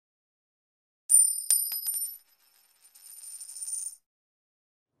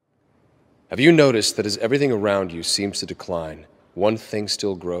Have you noticed that as everything around you seems to decline, one thing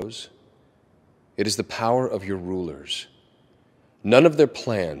still grows? It is the power of your rulers. None of their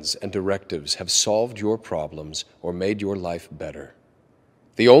plans and directives have solved your problems or made your life better.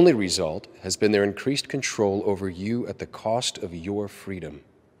 The only result has been their increased control over you at the cost of your freedom.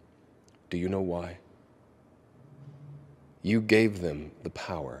 Do you know why? You gave them the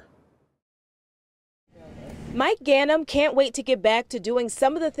power. Mike Ganem can't wait to get back to doing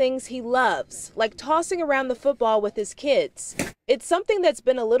some of the things he loves, like tossing around the football with his kids. It's something that's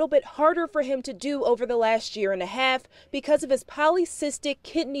been a little bit harder for him to do over the last year and a half because of his polycystic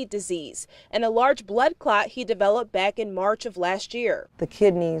kidney disease and a large blood clot he developed back in March of last year. The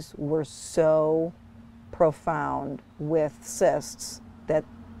kidneys were so profound with cysts that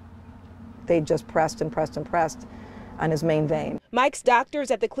they just pressed and pressed and pressed on his main vein. Mike's doctors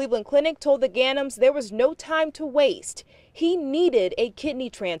at the Cleveland Clinic told the Ganems there was no time to waste. He needed a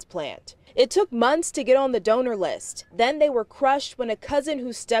kidney transplant. It took months to get on the donor list. Then they were crushed when a cousin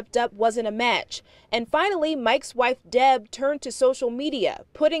who stepped up wasn't a match. And finally, Mike's wife, Deb, turned to social media,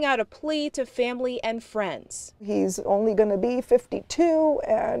 putting out a plea to family and friends. He's only going to be 52,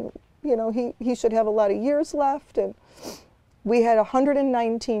 and he should have a lot of years left. And we had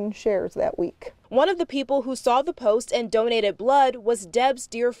 119 shares that week. One of the people who saw the post and donated blood was Deb's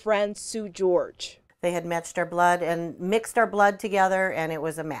dear friend, Sue George. They had matched our blood and mixed our blood together, and it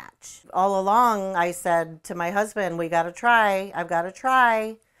was a match. All along, I said to my husband, we got to try. I've got to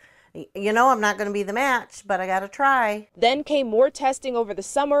try. You know, I'm not going to be the match, but I got to try. Then came more testing over the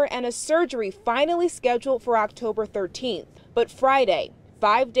summer and a surgery finally scheduled for October 13th. But Friday,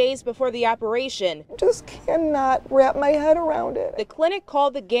 5 days before the operation, just cannot wrap my head around it. The clinic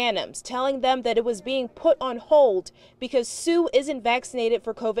called the Ganems, telling them that it was being put on hold because Sue isn't vaccinated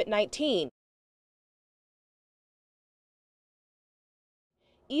for COVID-19.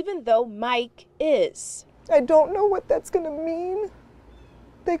 Even though Mike is. I don't know what that's going to mean.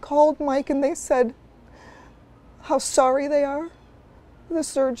 They called Mike and they said how sorry they are. The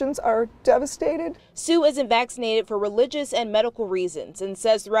surgeons are devastated. Sue isn't vaccinated for religious and medical reasons and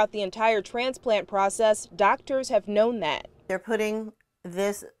says throughout the entire transplant process, doctors have known that. They're putting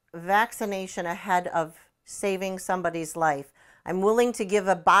this vaccination ahead of saving somebody's life. I'm willing to give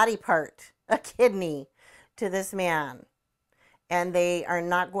a body part, a kidney, to this man. And they are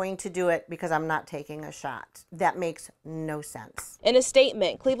not going to do it because I'm not taking a shot. That makes no sense. In a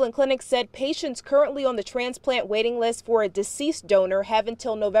statement, Cleveland Clinic said patients currently on the transplant waiting list for a deceased donor have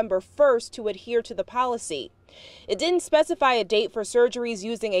until November 1st to adhere to the policy. It didn't specify a date for surgeries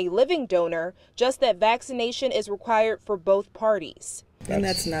using a living donor, just that vaccination is required for both parties. And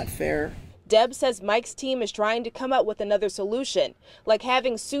that's not fair. Deb says Mike's team is trying to come up with another solution, like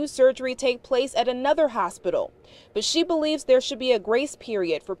having Sue's surgery take place at another hospital. But she believes there should be a grace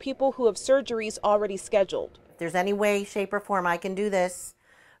period for people who have surgeries already scheduled. If there's any way, shape, or form I can do this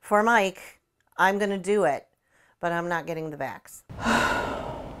for Mike, I'm going to do it. But I'm not getting the vax.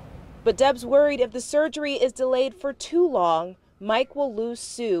 But Deb's worried if the surgery is delayed for too long, Mike will lose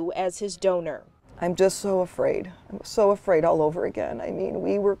Sue as his donor. I'm just so afraid. I'm so afraid all over again. I mean,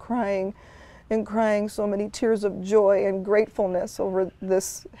 we were crying and crying so many tears of joy and gratefulness over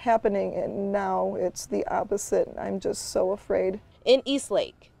this happening, and now it's the opposite. I'm just so afraid. In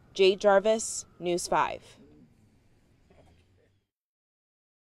Eastlake, Jade Jarvis, News 5.